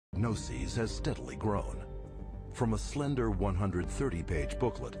diagnoses has steadily grown. From a slender 130-page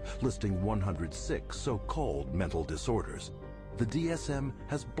booklet listing 106 so-called mental disorders, the DSM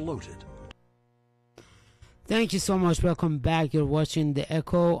has bloated. Thank you so much. Welcome back. You're watching The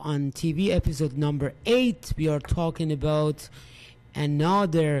Echo on TV, episode number 8. We are talking about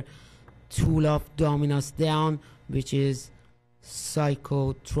another tool of dominance down, which is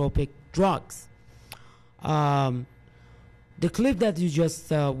psychotropic drugs. The clip that you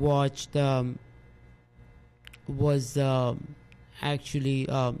just watched was actually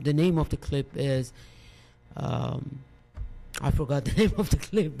the name of the clip is I forgot the name of the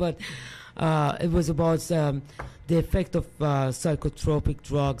clip, but it was about the effect of psychotropic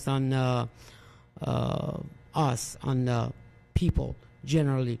drugs on us, on people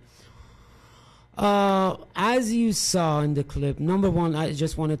generally. As you saw in the clip, number one, I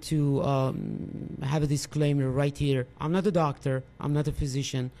just wanted to have a disclaimer right here. I'm not a doctor. I'm not a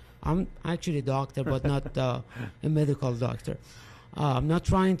physician. I'm actually a doctor, but not a medical doctor. I'm not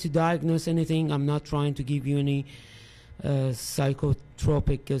trying to diagnose anything. I'm not trying to give you any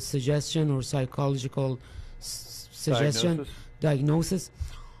psychotropic suggestion or psychological suggestion, diagnosis.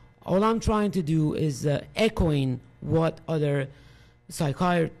 All I'm trying to do is echoing what other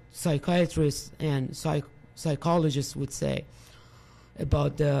psychiatrists and psychologists would say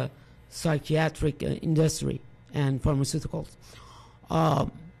about the psychiatric industry and pharmaceuticals.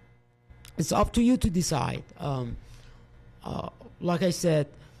 It's up to you to decide. Like I said,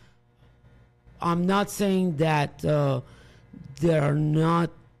 I'm not saying that there are not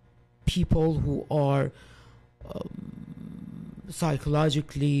people who are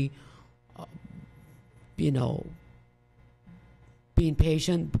psychologically, being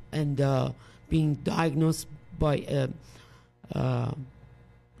patient and being diagnosed by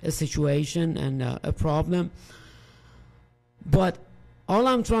a situation and a problem. But all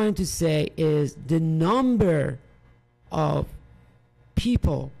I'm trying to say is the number of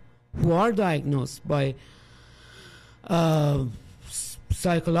people who are diagnosed by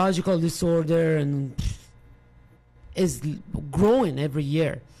psychological disorder and is growing every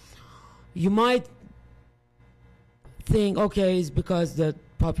year. You might think, okay, it's because the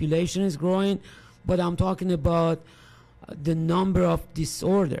population is growing, but I'm talking about the number of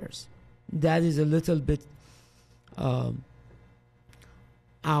disorders. That is a little bit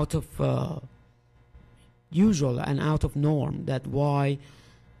out of usual and out of norm. That's why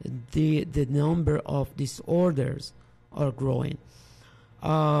the number of disorders are growing.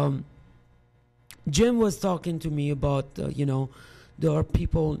 Jim was talking to me about there are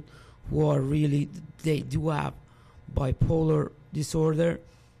people who are really, they do have bipolar disorder,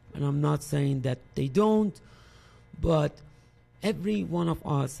 and I'm not saying that they don't, but every one of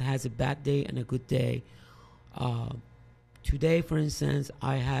us has a bad day and a good day. Today, for instance,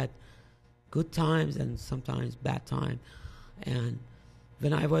 I had good times and sometimes bad time, and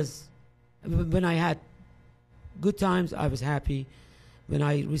when I had good times, I was happy. When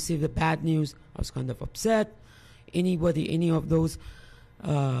I received the bad news, I was kind of upset. Any of those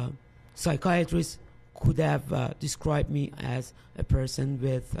psychiatrists could have described me as a person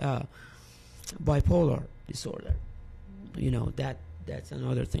with bipolar disorder. That's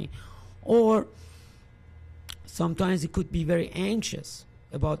another thing. Or sometimes it could be very anxious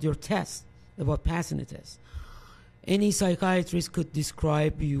about your test, about passing a test. Any psychiatrist could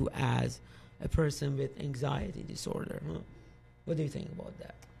describe you as a person with anxiety disorder. Huh? What do you think about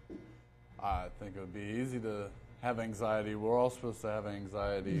that? I think it would be easy to have anxiety. We're all supposed to have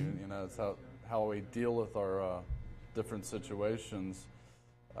anxiety. Mm-hmm. It's how we deal with our different situations.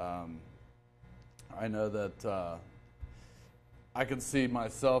 I know that I can see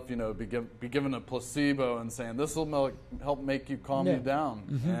myself, be given a placebo and saying this will help make you calm you down,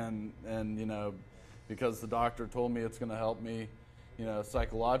 mm-hmm. and because the doctor told me it's going to help me,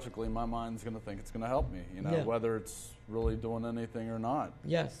 psychologically, my mind's going to think it's going to help me, whether it's really doing anything or not.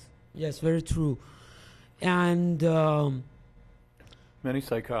 Yes, very true. And many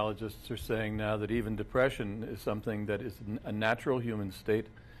psychologists are saying now that even depression is something that is a natural human state,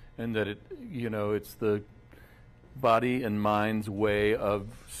 and that it's the body and mind's way of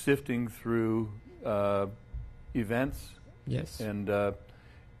sifting through events. Yes. And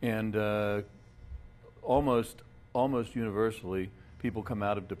almost universally, people come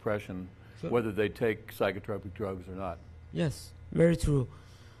out of depression, whether they take psychotropic drugs or not. Yes, very true.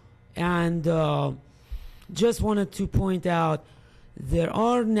 And just wanted to point out, there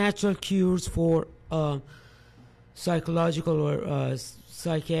are natural cures for psychological or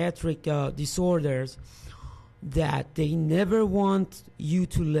psychiatric disorders that they never want you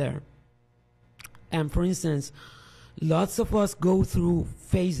to learn. And for instance, lots of us go through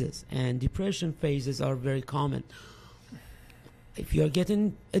phases, and depression phases are very common. If you're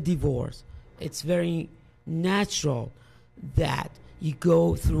getting a divorce, it's very natural that you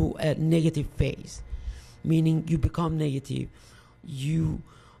go through a negative phase, meaning you become negative, you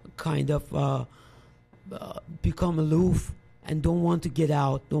kind of become aloof and don't want to get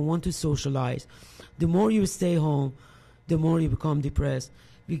out, don't want to socialize. The more you stay home, the more you become depressed.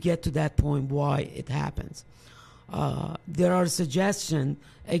 You get to that point why it happens. There are suggestions,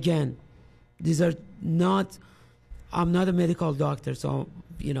 again, these are not, I'm not a medical doctor, so,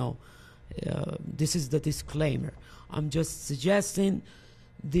 this is the disclaimer. I'm just suggesting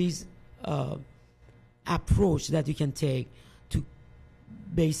this approach that you can take to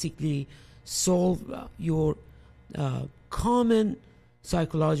basically solve your common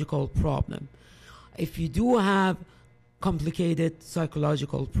psychological problem. If you do have complicated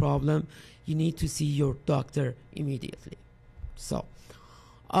psychological problem, you need to see your doctor immediately. So,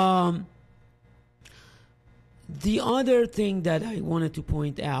 the other thing that I wanted to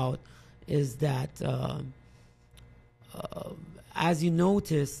point out is that, as you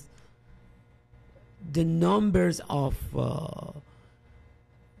notice, the numbers of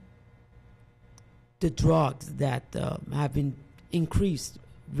the drugs that have been increased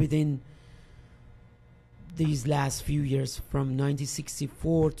within these last few years from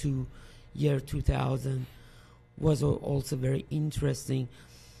 1964 to year 2000 was also very interesting.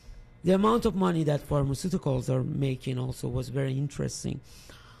 The amount of money that pharmaceuticals are making also was very interesting.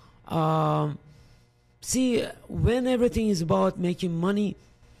 See, when everything is about making money,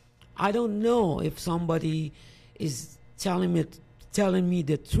 I don't know if somebody is telling me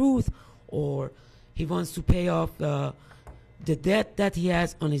the truth, or he wants to pay off the debt that he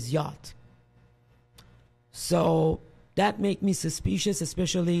has on his yacht. So that makes me suspicious,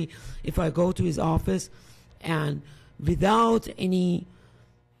 especially if I go to his office and without any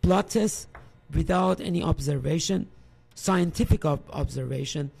blood test, without any observation, scientific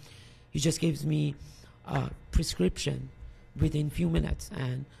observation, he just gives me a prescription within few minutes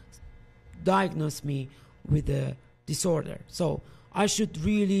and diagnose me with a disorder. So I should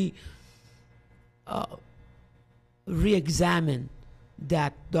really re-examine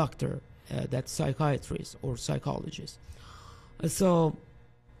that doctor, that psychiatrist or psychologist. So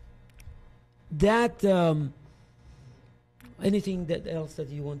that anything else that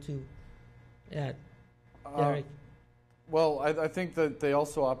you want to add, Derek? Well, I think that they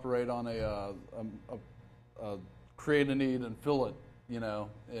also operate on a create a need and fill it.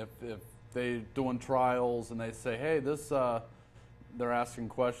 If they doing trials and they say, hey, this, they're asking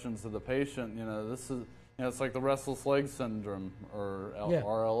questions of the patient. This is, it's like the restless leg syndrome or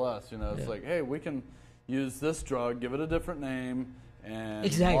RLS. It's like, hey, we can use this drug, give it a different name,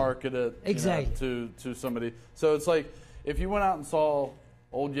 and market it to somebody. So it's like if you went out and saw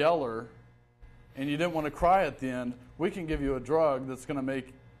Old Yeller and you didn't want to cry at the end, we can give you a drug that's going to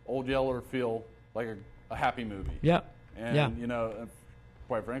make Old Yeller feel like a happy movie. Yeah. And,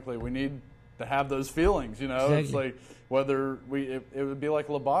 quite frankly, we need to have those feelings, It's like whether it would be like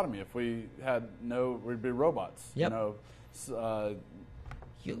lobotomy if we had we'd be robots,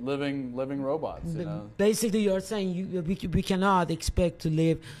 living robots, Basically, you're saying we cannot expect to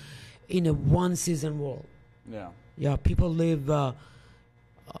live in a one-season world. Yeah, people live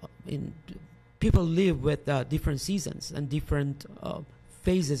with different seasons and different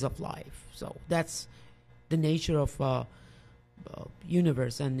phases of life. So that's the nature of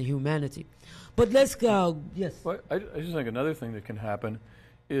universe and humanity. But let's go. Yes. Well, I just think another thing that can happen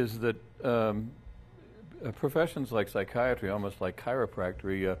is that professions like psychiatry, almost like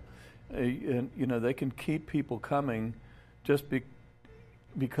chiropractic, they can keep people coming just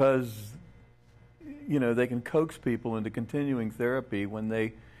because they can coax people into continuing therapy when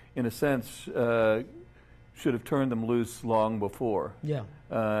they, in a sense, should have turned them loose long before. Yeah.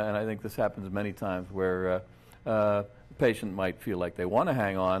 And I think this happens many times where the patient might feel like they want to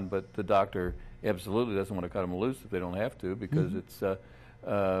hang on, but the doctor absolutely doesn't want to cut them loose if they don't have to, because it's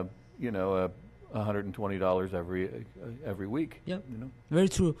 $120 every week. Yeah, very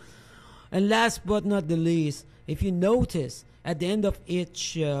true. And last but not the least, if you notice at the end of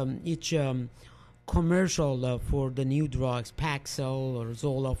each commercial for the new drugs, Paxil or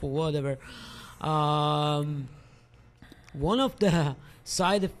Zoloft or whatever, one of the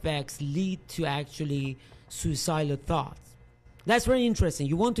side effects lead to actually suicidal thoughts. That's very interesting.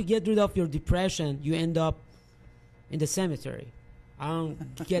 You want to get rid of your depression, you end up in the cemetery. I don't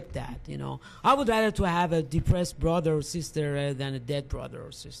get that, I would rather to have a depressed brother or sister than a dead brother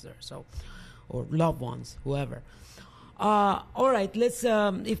or sister, or loved ones, whoever. All right, let's,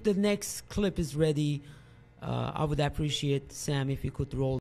 if the next clip is ready, I would appreciate, Sam, if you could roll